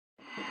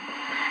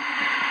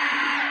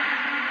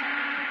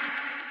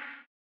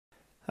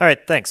All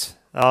right, thanks.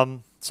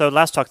 So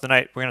last talk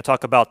tonight, we're going to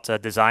talk about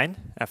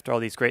design after all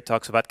these great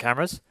talks about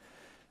cameras.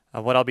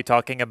 What I'll be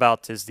talking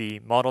about is the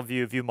model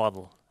view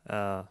model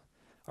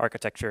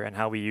architecture and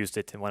how we used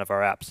it in one of our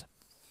apps.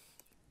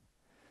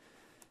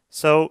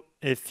 So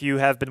if you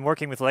have been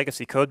working with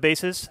legacy code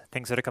bases,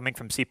 things that are coming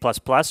from C++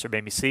 or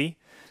maybe C,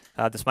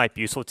 this might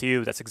be useful to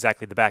you. That's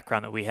exactly the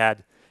background that we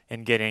had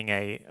in getting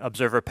a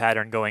observer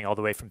pattern going all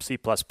the way from C++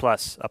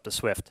 up to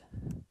Swift.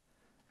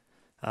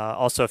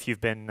 Also, if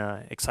you've been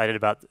excited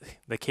about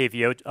the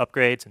KVO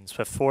upgrades in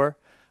Swift 4,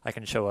 I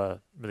can show a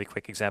really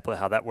quick example of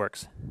how that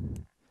works.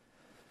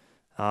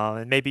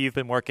 And maybe you've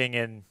been working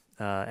in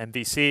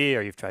MVC,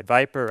 or you've tried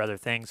Viper or other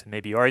things, and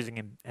maybe you are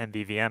using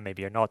MVVM,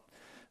 maybe you're not.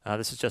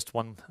 This is just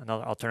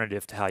another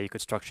alternative to how you could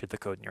structure the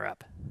code in your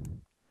app.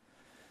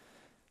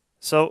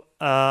 So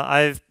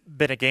I've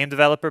been a game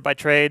developer by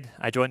trade.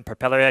 I joined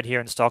Propellerhead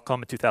here in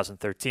Stockholm in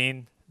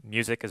 2013.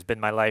 Music has been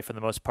my life for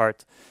the most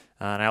part,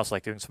 and I also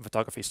like doing some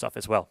photography stuff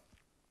as well.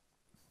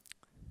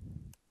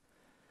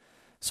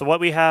 So what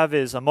we have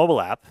is a mobile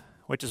app,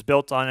 which is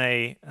built on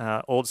a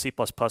old C++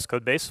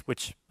 code base,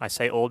 which I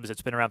say old because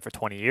it's been around for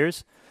 20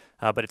 years,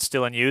 but it's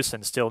still in use,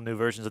 and still new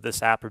versions of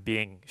this app are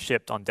being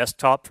shipped on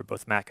desktop for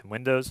both Mac and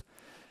Windows.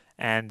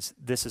 And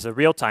this is a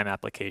real-time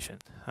application.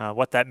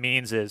 What that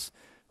means is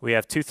we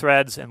have two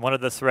threads, and one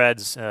of the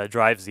threads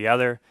drives the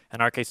other.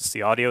 In our case, it's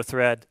the audio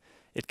thread.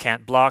 It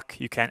can't block,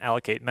 you can't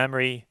allocate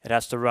memory, it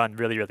has to run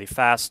really, really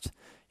fast.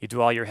 You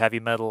do all your heavy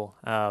metal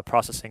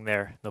processing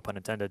there, no pun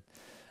intended.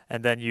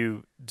 And then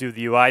you do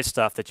the UI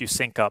stuff that you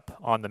sync up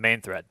on the main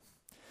thread.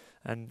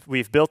 And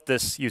we've built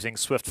this using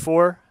Swift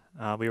 4.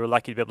 We were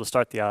lucky to be able to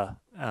start the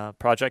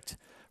project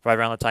right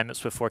around the time that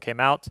Swift 4 came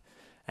out.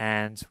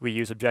 And we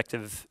use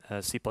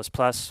Objective-C++,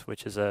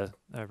 which is a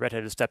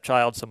red-headed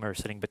stepchild, somewhere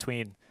sitting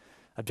between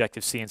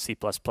Objective-C and C++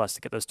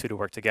 to get those two to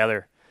work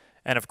together.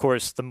 And of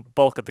course, the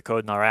bulk of the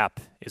code in our app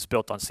is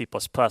built on C++,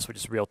 which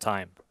is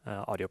real-time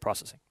audio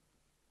processing.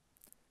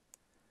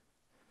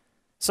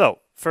 So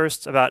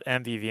first about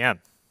MVVM.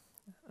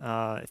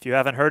 If you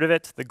haven't heard of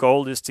it, the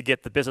goal is to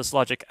get the business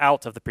logic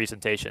out of the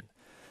presentation.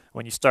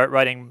 When you start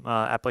writing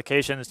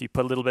applications, you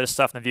put a little bit of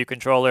stuff in the view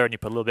controller, and you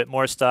put a little bit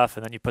more stuff,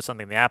 and then you put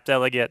something in the app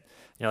delegate.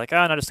 And you're like,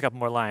 oh, no, just a couple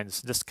more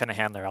lines. Just kind of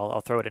handler.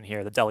 I'll throw it in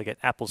here. The delegate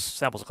samples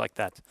look like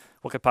that.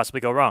 What could possibly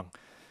go wrong?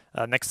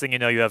 Next thing you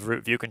know, you have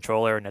root view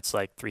controller, and it's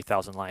like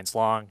 3,000 lines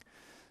long,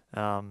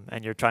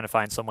 and you're trying to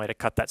find some way to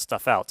cut that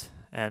stuff out.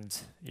 And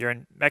you're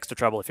in extra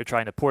trouble if you're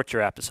trying to port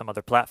your app to some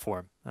other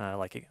platform,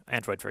 like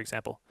Android, for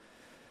example.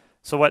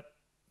 So what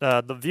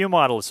the view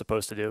model is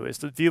supposed to do is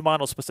the view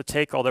model is supposed to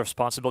take all the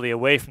responsibility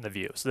away from the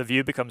view. So the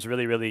view becomes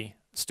really, really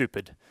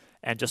stupid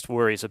and just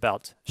worries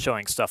about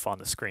showing stuff on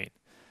the screen.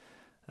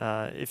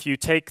 If you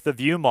take the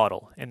view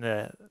model in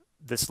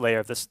this layer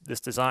of this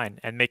design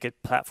and make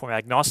it platform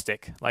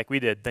agnostic like we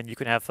did, then you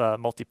can have a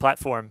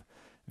multi-platform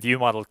view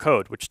model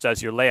code which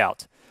does your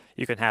layout.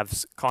 You can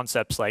have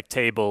concepts like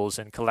tables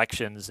and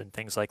collections and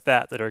things like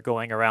that that are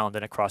going around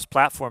in a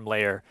cross-platform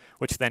layer,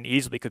 which then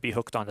easily could be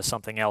hooked onto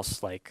something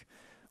else like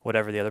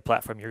whatever the other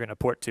platform you're going to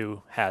port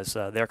to has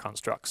their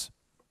constructs.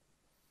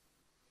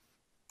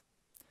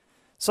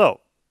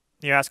 So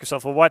you ask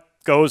yourself, well, what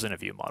goes in a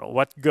view model?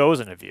 What goes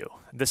in a view?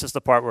 This is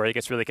the part where it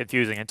gets really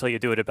confusing. Until you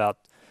do it about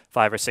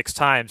 5 or 6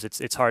 times,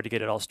 it's hard to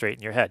get it all straight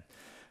in your head.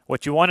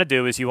 What you want to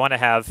do is you want to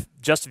have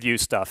just view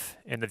stuff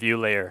in the view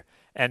layer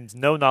and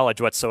no knowledge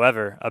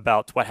whatsoever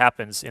about what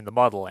happens in the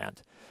model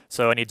land.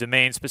 So any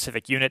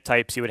domain-specific unit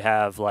types you would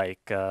have,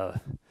 like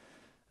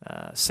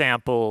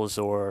samples,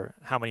 or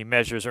how many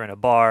measures are in a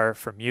bar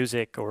for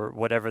music, or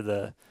whatever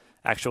the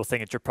actual thing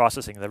that you're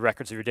processing, the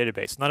records of your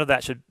database. None of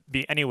that should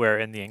be anywhere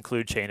in the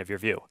include chain of your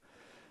view.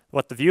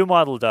 What the view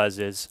model does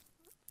is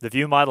the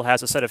view model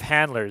has a set of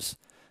handlers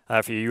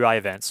for your UI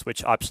events,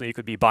 which obviously you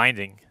could be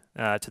binding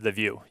to the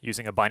view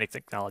using a binding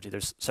technology.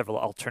 There's several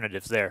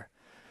alternatives there.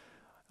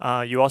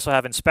 You also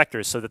have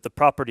inspectors so that the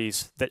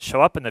properties that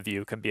show up in the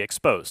view can be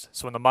exposed.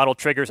 So when the model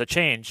triggers a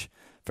change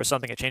for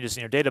something that changes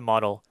in your data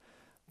model,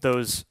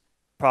 those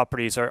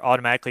properties are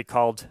automatically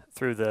called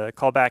through the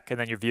callback, and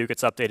then your view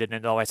gets updated and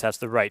it always has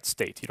the right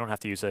state. You don't have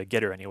to use a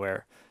getter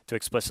anywhere to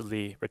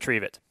explicitly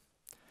retrieve it.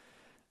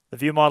 The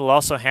view model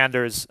also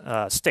handles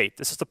state.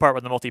 This is the part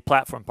where the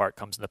multi-platform part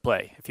comes into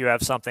play. If you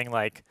have something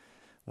like,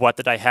 what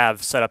did I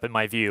have set up in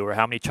my view, or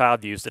how many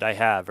child views did I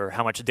have, or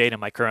how much data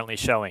am I currently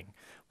showing,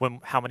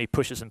 how many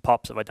pushes and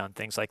pops have I done,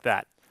 things like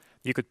that.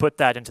 You could put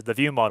that into the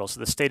view model, so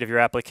the state of your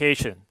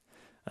application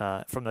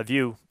from the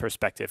view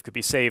perspective could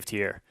be saved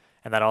here,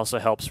 and that also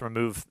helps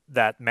remove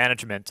that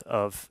management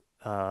of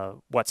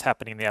what's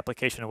happening in the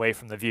application away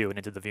from the view and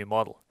into the view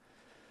model.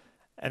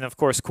 And of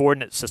course,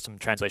 coordinate system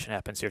translation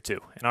happens here too.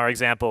 In our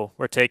example,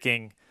 we're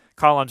taking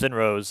columns and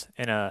rows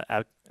in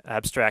an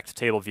abstract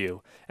table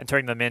view and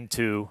turning them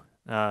into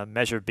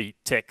measure, beat,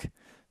 tick,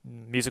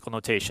 musical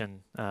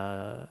notation,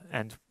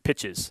 and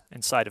pitches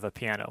inside of a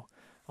piano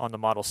on the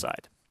model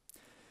side.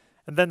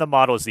 And then the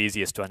model is the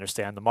easiest to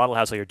understand. The model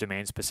has all your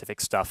domain-specific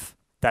stuff.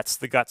 That's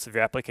the guts of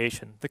your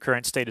application. The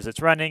current state as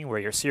it's running, where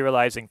you're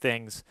serializing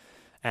things,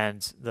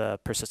 and the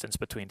persistence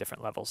between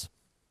different levels.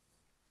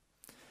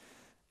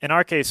 In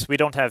our case, we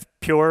don't have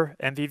pure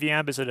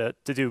MVVM.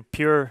 To do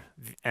pure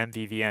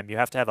MVVM, you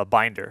have to have a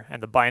binder,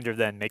 and the binder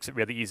then makes it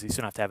really easy, so you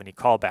don't have to have any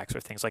callbacks or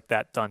things like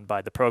that done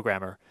by the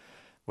programmer.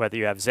 Whether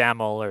you have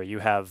XAML or you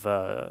have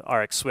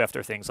RX Swift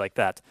or things like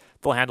that,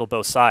 they'll handle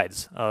both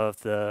sides of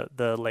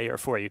the layer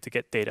for you to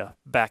get data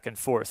back and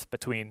forth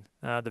between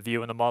the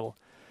view and the model.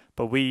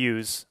 But we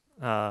use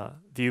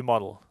view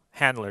model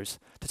handlers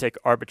to take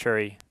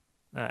arbitrary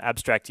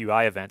abstract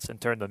UI events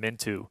and turn them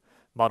into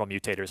model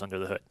mutators under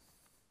the hood.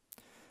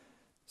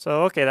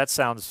 So, okay, that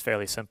sounds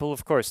fairly simple.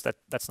 Of course,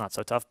 that's not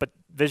so tough, but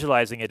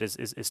visualizing it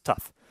is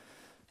tough.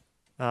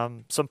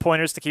 Some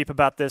pointers to keep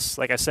about this: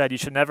 like I said, you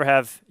should never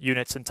have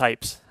units and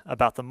types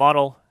about the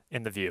model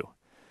in the view.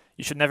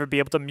 You should never be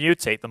able to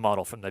mutate the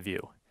model from the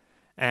view.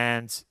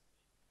 And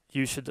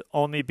you should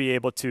only be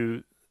able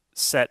to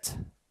set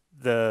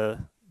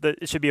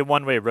it should be a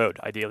one-way road,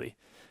 ideally.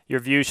 Your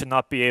view should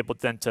not be able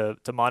then to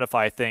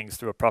modify things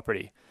through a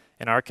property.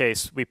 In our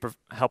case, we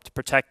helped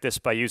protect this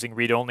by using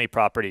read-only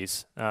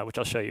properties, which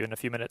I'll show you in a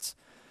few minutes,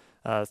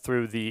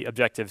 through the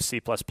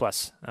Objective-C++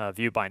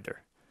 view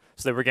binder.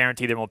 So that we're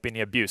guaranteed there won't be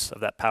any abuse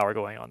of that power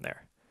going on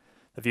there.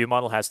 The view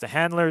model has the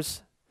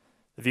handlers.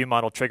 The view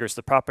model triggers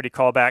the property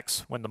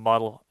callbacks when the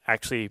model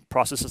actually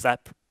processes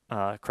that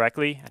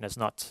correctly and has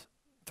not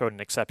thrown an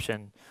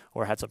exception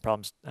or had some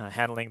problems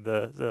handling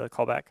the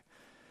callback.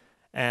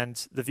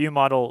 And the view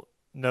model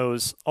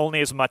knows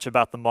only as much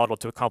about the model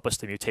to accomplish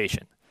the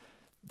mutation.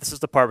 This is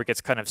the part where it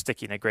gets kind of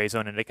sticky in a gray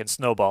zone, and it can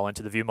snowball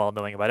into the view model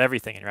knowing about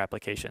everything in your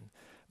application.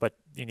 But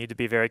you need to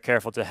be very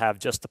careful to have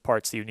just the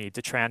parts that you need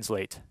to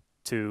translate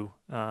to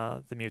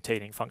the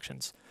mutating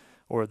functions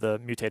or the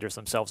mutators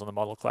themselves on the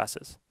model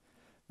classes.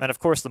 And of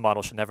course, the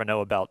model should never know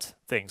about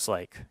things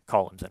like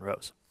columns and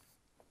rows,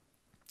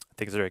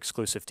 things that are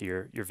exclusive to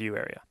your view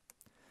area.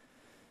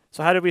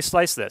 So how did we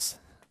slice this?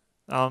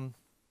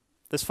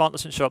 This font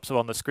doesn't show up so well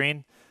on the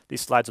screen.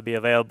 These slides will be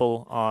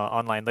available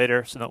online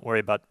later, so don't worry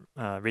about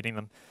reading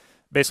them.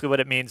 Basically what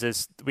it means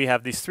is we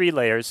have these three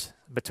layers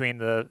between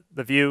the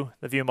view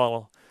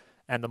model,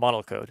 and the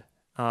model code.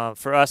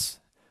 For us,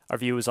 our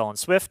view is all in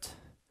Swift,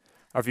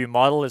 our view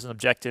model is in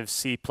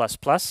Objective-C++,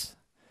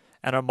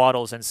 and our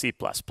model is in C++.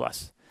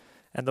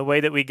 And the way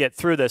that we get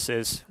through this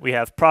is we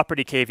have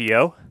property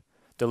KVO,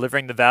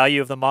 delivering the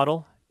value of the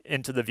model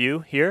into the view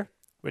here.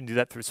 We can do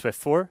that through Swift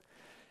 4.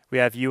 We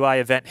have UI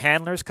event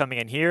handlers coming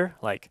in here,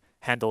 like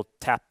handle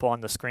tap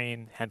on the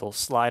screen, handle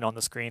slide on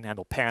the screen,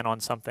 handle pan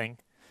on something.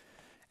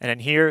 And then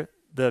here,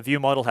 the view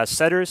model has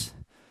setters.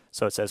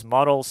 So it says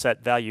model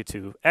set value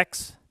to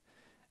X.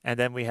 And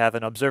then we have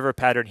an observer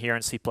pattern here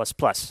in C++,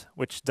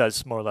 which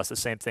does more or less the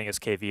same thing as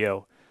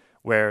KVO,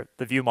 where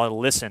the view model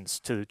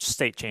listens to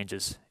state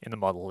changes in the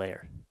model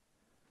layer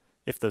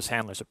if those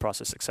handlers are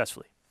processed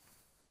successfully.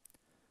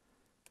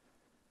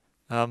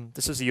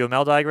 This is a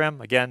UML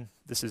diagram. Again,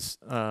 this is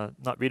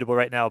not readable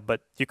right now, but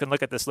you can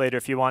look at this later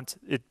if you want.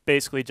 It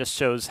basically just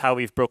shows how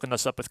we've broken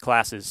this up with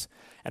classes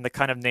and the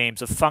kind of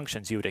names of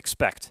functions you would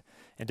expect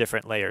in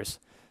different layers.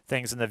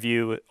 Things in the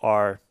view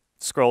are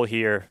scroll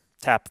here,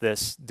 tap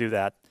this, do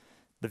that.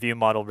 The view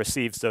model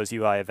receives those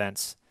UI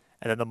events,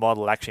 and then the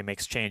model actually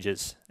makes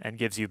changes and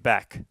gives you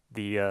back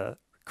the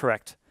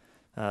correct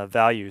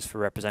values for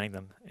representing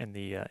them in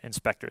the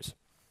inspectors.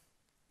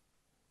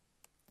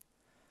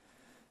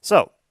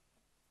 So,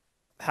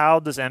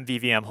 how does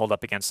MVVM hold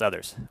up against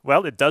others?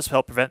 Well, it does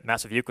help prevent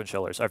massive view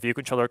controllers. Our view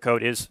controller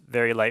code is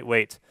very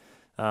lightweight.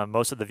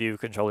 Most of the view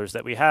controllers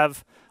that we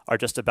have are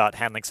just about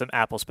handling some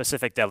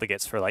Apple-specific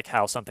delegates for like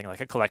how something like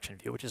a collection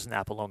view, which is an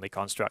Apple-only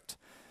construct,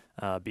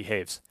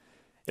 behaves.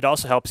 It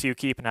also helps you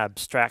keep an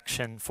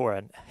abstraction for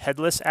a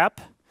headless app.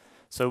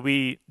 So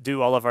we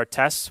do all of our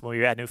tests. When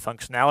we add new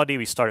functionality,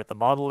 we start at the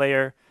model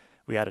layer.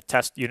 We add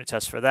a unit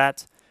test for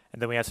that.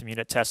 And then we have some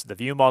unit tests at the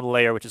view model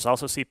layer, which is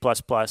also C++,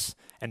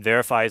 and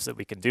verifies that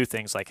we can do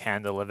things like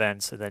handle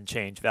events and then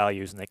change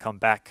values, and they come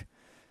back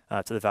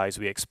to the values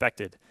we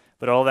expected.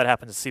 But all that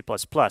happens in C++.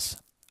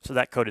 So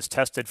that code is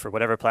tested for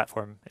whatever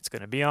platform it's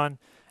going to be on,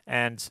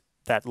 and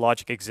that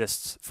logic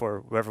exists for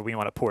wherever we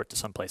want to port to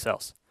someplace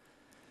else.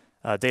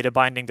 Data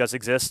binding does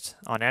exist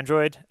on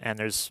Android, and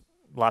there's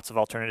lots of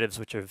alternatives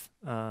which have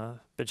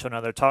been shown in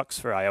other talks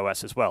for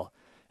iOS as well.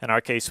 In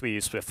our case, we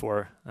use Swift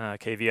 4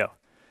 KVO.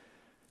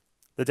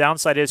 The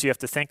downside is you have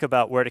to think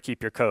about where to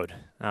keep your code.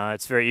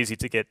 It's very easy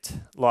to get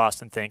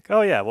lost and think,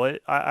 oh yeah, well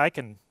I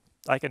can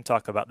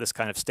talk about this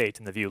kind of state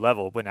in the view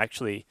level, when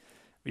actually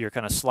you're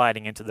kind of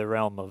sliding into the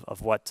realm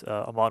of what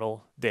a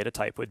model data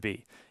type would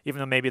be. Even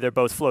though maybe they're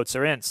both floats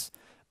or ints,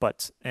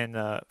 but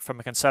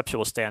from a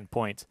conceptual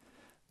standpoint,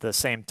 the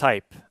same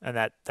type and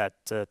that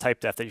type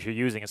def that you're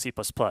using in C++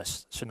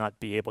 should not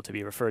be able to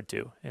be referred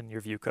to in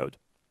your view code.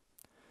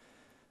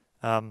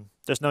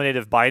 There's no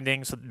native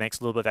binding, so it makes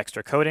a little bit of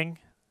extra coding.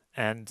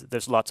 And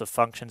there's lots of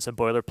functions and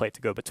boilerplate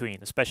to go between,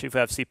 especially if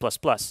we have C++.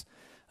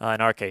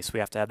 In our case,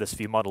 we have to have this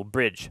view model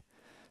bridge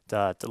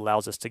that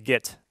allows us to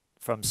get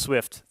from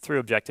Swift through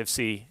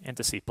Objective-C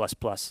into C++.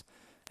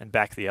 and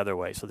back the other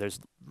way. So there's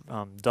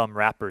dumb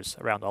wrappers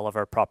around all of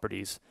our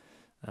properties,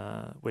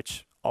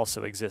 which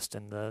also exist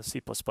in the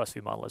C++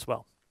 view model as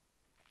well.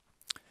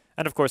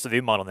 And of course, the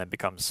view model then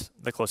becomes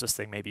the closest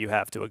thing maybe you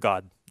have to a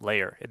God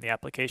layer in the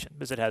application,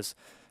 because it has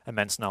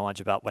immense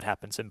knowledge about what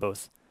happens in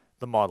both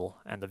the model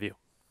and the view.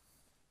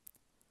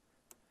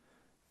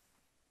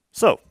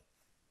 So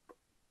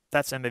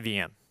that's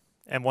MVVM.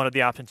 And one of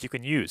the options you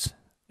can use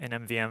in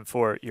MVVM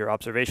for your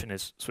observation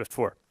is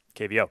Swift4,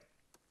 KVO.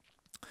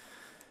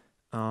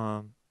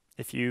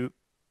 If you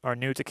are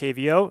new to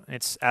KVO,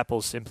 it's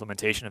Apple's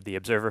implementation of the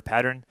observer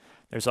pattern.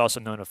 There's also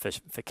a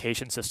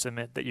notification system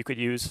that you could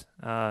use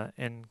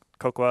in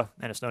Cocoa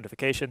and its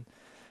notification.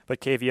 But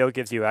KVO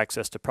gives you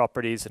access to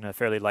properties in a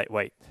fairly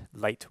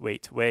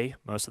lightweight way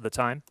most of the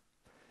time.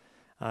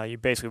 You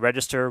basically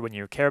register when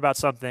you care about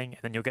something, and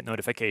then you'll get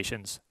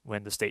notifications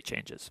when the state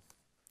changes.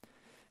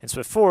 In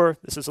Swift4,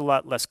 this is a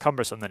lot less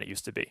cumbersome than it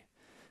used to be,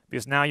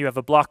 because now you have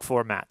a block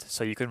format,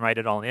 so you can write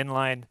it all in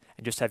inline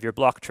and just have your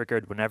block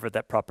triggered whenever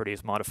that property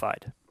is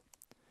modified.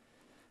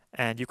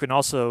 And you can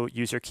also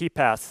use your key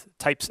path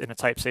types in a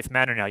type-safe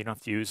manner now. You don't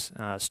have to use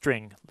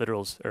string,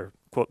 literals, or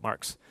quote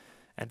marks,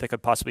 and they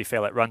could possibly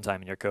fail at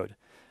runtime in your code.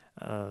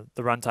 The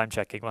runtime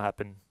checking will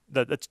happen.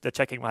 The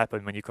checking will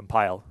happen when you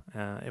compile.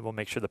 It will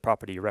make sure the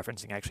property you're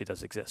referencing actually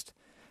does exist.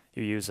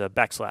 You use a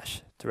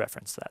backslash to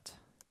reference that.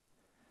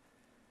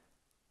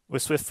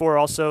 With Swift4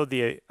 also,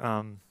 the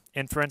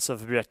inference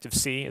of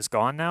Objective-C is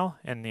gone now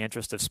in the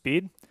interest of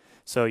speed.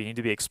 So you need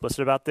to be explicit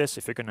about this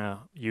if you're going to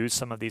use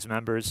some of these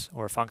members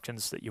or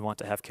functions that you want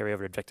to have carry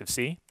over to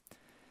Objective-C.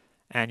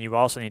 And you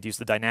also need to use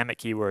the dynamic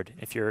keyword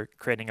if you're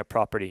creating a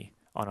property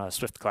on a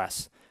Swift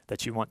class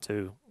that you want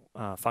to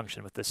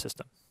function with this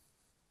system.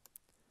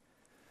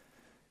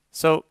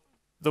 So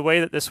the way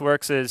that this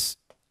works is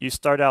you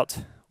start out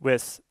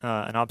with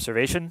an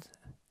observation,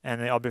 and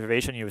the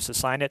observation you just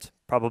assign it,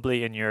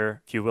 probably in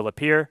your view will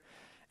appear,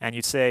 and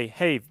you'd say,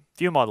 hey,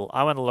 view model,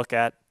 I want to look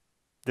at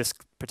this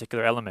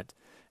particular element.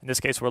 In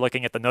this case, we're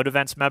looking at the node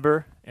events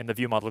member in the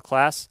view model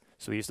class,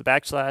 so we use the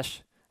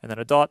backslash, and then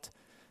a dot,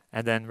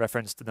 and then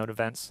reference the node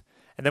events.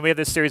 And then we have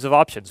this series of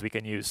options we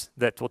can use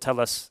that will tell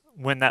us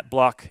when that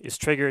block is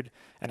triggered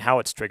and how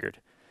it's triggered.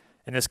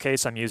 In this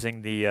case, I'm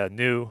using the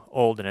new,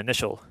 old, and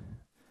initial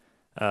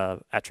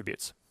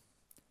attributes.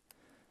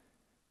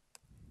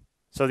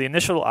 So the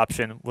initial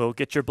option will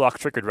get your block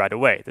triggered right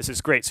away. This is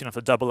great, so you don't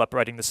have to double up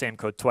writing the same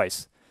code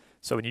twice.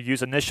 So when you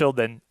use initial,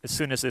 then as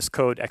soon as this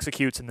code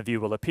executes and the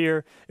view will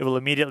appear, it will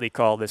immediately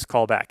call this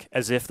callback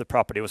as if the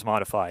property was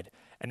modified.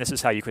 And this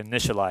is how you can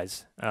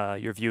initialize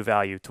your view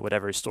value to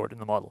whatever is stored in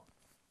the model.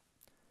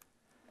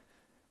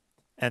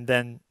 And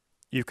then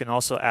you can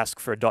also ask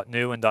for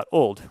 .new and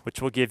 .old,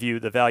 which will give you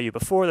the value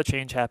before the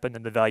change happened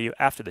and the value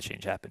after the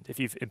change happened, if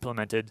you've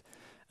implemented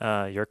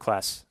your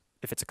class,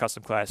 if it's a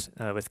custom class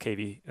with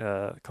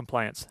KV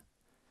compliance.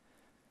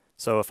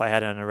 So if I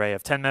had an array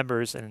of 10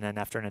 members, and then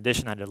after an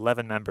addition I had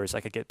 11 members,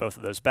 I could get both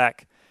of those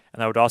back.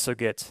 And I would also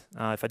get,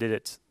 if I did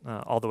it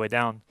all the way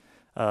down,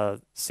 a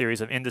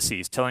series of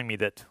indices telling me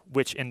that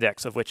which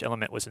index of which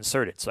element was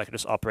inserted. So I could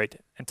just operate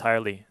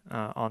entirely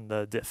on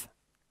the diff.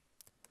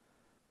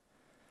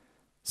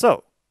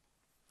 So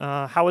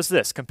how is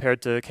this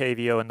compared to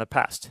KVO in the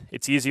past?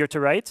 It's easier to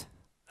write.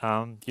 You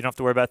don't have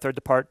to worry about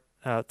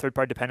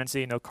third-party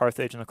dependency, no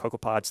Carthage, no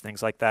CocoaPods,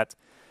 things like that.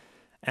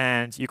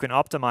 And you can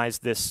optimize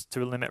this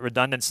to limit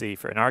redundancy.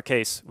 For in our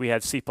case, we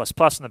have C++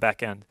 in the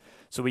back end,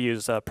 so we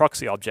use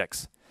proxy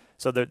objects.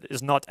 So there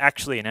is not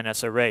actually an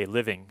NS array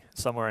living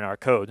somewhere in our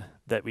code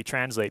that we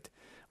translate.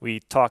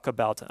 We talk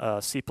about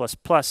a C++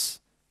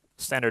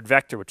 standard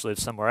vector which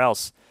lives somewhere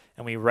else,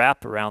 and we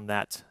wrap around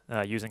that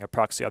using a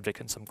proxy object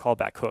and some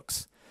callback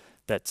hooks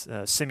that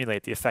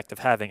simulate the effect of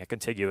having a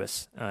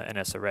contiguous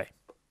NS array.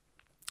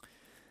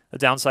 The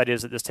downside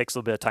is that this takes a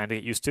little bit of time to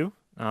get used to.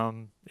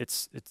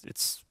 It's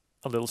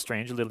a little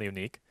strange, a little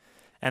unique.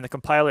 And the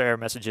compiler error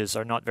messages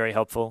are not very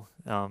helpful.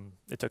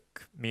 It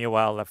took me a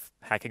while of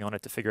hacking on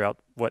it to figure out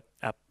what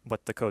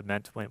the code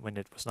meant when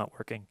it was not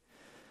working.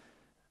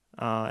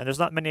 And there's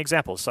not many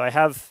examples. So I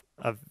have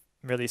a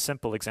really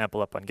simple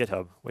example up on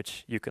GitHub,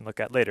 which you can look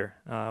at later,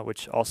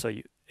 which also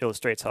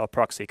illustrates how a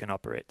proxy can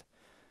operate.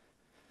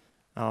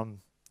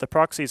 The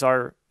proxies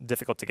are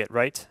difficult to get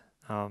right,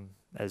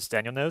 as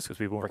Daniel knows, because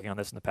we've been working on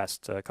this in the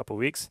past couple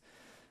weeks.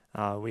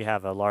 We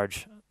have a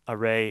large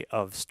array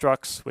of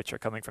structs which are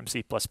coming from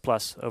C++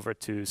 over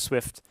to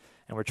Swift,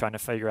 and we're trying to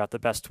figure out the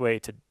best way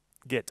to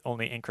get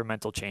only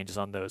incremental changes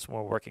on those when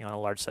we're working on a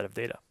large set of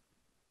data.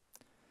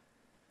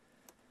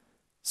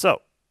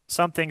 So,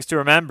 some things to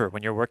remember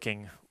when you're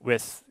working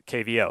with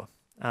KVO.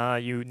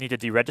 You need to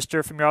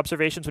deregister from your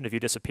observations when a view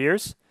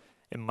disappears.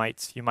 You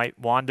might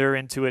wander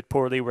into it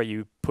poorly where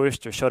you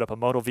pushed or showed up a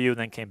modal view and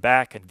then came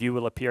back and view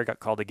will appear, got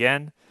called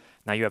again.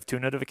 Now you have two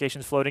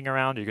notifications floating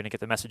around. You're going to get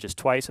the messages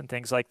twice and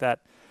things like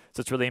that.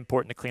 So it's really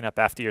important to clean up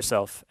after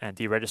yourself and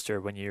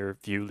deregister when your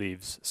view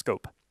leaves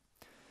scope.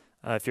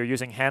 If you're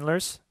using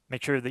handlers,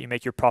 make sure that you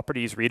make your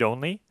properties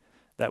read-only.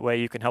 That way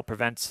you can help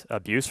prevent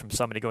abuse from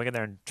somebody going in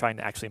there and trying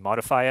to actually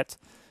modify it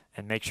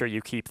and make sure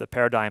you keep the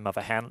paradigm of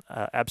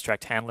a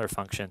abstract handler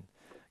function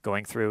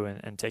going through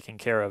and taking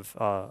care of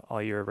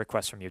all your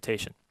requests for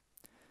mutation.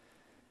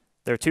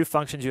 There are two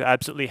functions you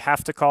absolutely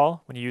have to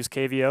call when you use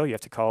KVO. You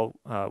have to call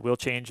will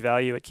change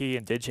value at key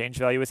and did change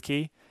value with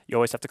key. You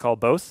always have to call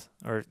both,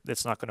 or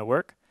it's not going to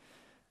work.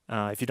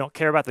 If you don't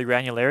care about the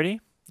granularity,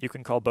 you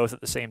can call both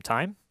at the same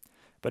time.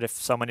 But if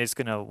someone is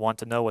going to want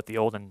to know what the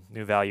old and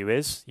new value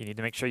is, you need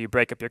to make sure you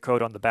break up your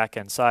code on the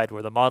back-end side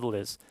where the model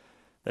is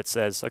that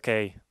says,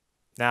 okay,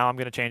 now I'm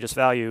going to change this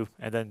value,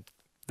 and then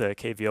the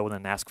KVO will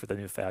then ask for the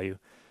new value.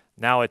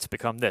 Now it's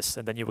become this,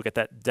 and then you will get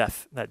that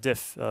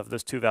diff of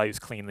those two values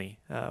cleanly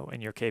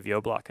in your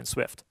KVO block in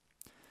Swift.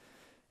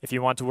 If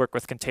you want to work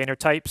with container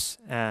types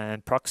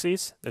and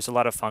proxies, there's a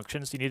lot of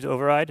functions you need to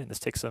override, and this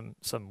takes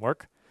some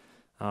work.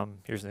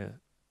 Here's an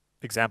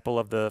example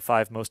of the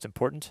 5 most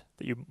important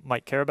that you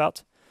might care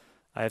about.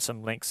 I have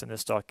some links in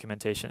this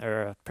documentation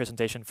or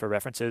presentation for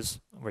references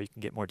where you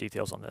can get more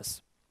details on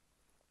this.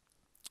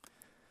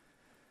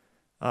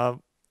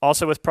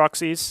 Also with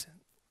proxies,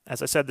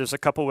 as I said, there's a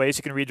couple ways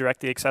you can redirect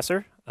the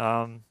accessor.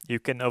 You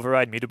can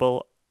override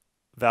mutable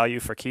value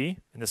for key.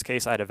 In this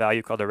case, I had a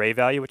value called array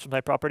value, which is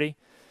my property.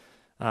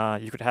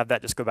 You could have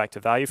that just go back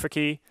to value for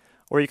key,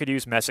 or you could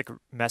use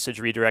message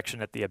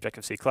redirection at the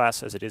Objective-C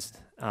class as it is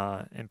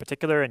in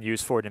particular, and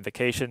use forward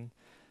invocation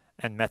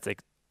and method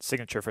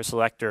signature for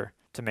selector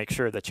to make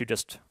sure that you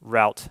just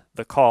route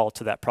the call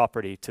to that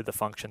property to the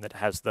function that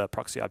has the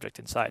proxy object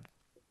inside.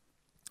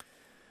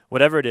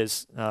 Whatever it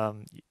is,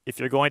 if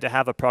you're going to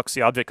have a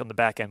proxy object on the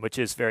back end, which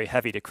is very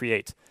heavy to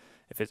create,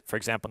 if it's, for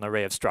example, an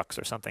array of structs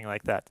or something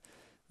like that,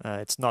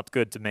 it's not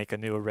good to make a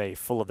new array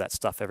full of that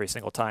stuff every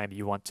single time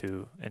you want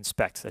to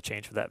inspect a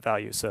change for that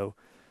value. So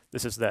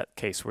this is that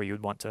case where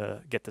you'd want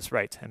to get this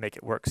right and make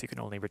it work so you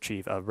can only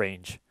retrieve a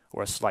range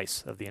or a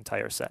slice of the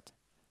entire set.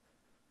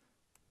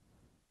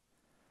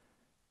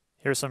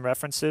 Here are some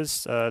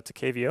references to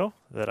KVO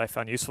that I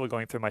found useful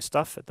going through my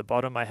stuff. At the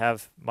bottom I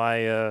have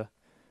my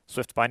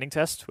Swift binding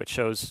test, which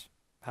shows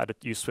how to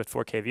use Swift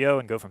for KVO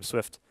and go from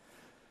Swift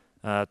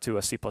to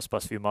a C++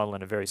 view model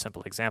in a very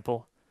simple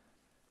example.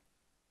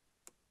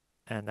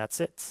 And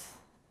that's it.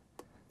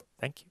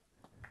 Thank you.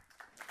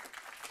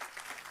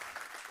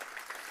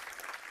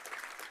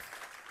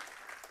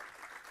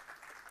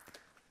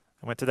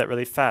 I went through that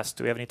really fast.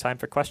 Do we have any time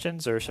for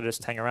questions, or should I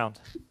just hang around?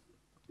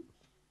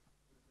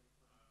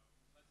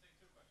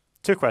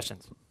 2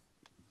 questions.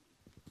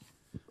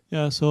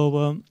 Yeah,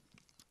 so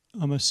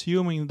I'm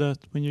assuming that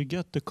when you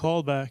get the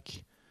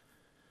callback,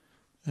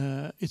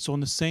 it's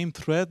on the same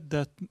thread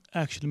that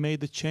actually made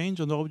the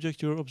change on the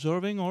object you're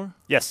observing, or?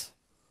 Yes.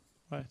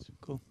 Right,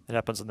 cool. It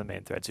happens on the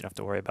main thread, so you don't have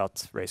to worry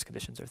about race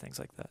conditions or things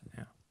like that.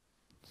 Yeah.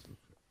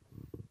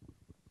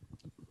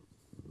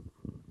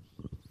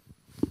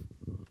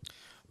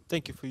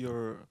 Thank you for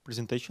your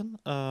presentation.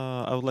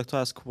 I would like to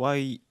ask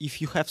why,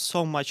 if you have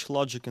so much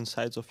logic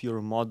inside of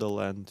your model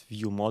and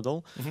view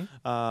model,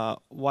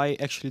 why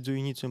actually do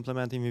you need to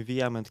implement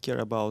MVVM and care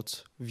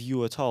about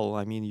view at all?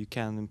 I mean, you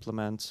can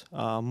implement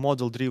a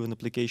model-driven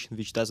application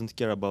which doesn't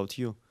care about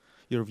your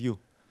view.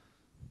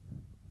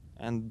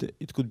 And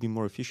it could be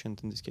more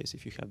efficient in this case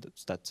if you have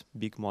that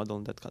big model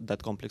and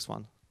that complex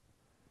one.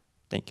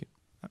 Thank you.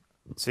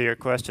 So your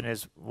question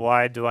is,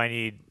 why do I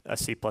need a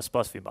C++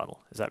 view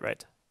model? Is that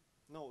right?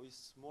 No,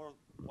 it's more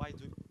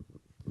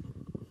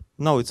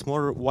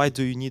why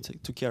do you need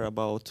to care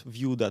about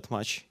view that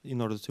much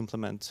in order to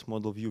implement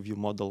model view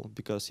model?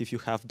 Because if you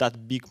have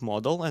that big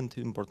model and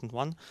important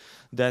one,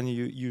 then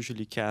you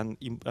usually can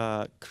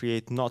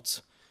create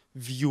not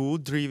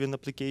view-driven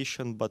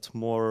application, but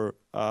more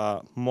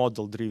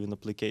model-driven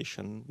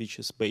application, which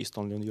is based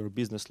only on your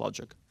business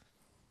logic.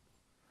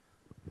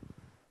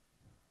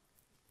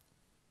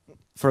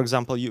 For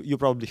example, you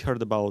probably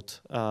heard about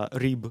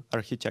RIB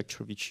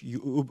architecture, which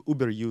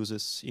Uber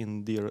uses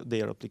in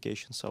their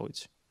application, so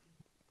it's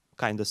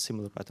kind of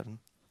similar pattern.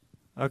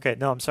 Okay,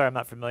 no, I'm sorry, I'm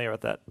not familiar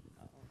with that.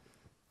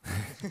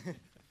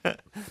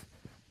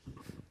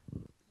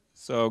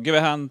 So give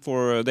a hand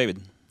for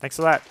David. Thanks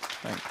a lot.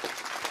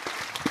 Thanks.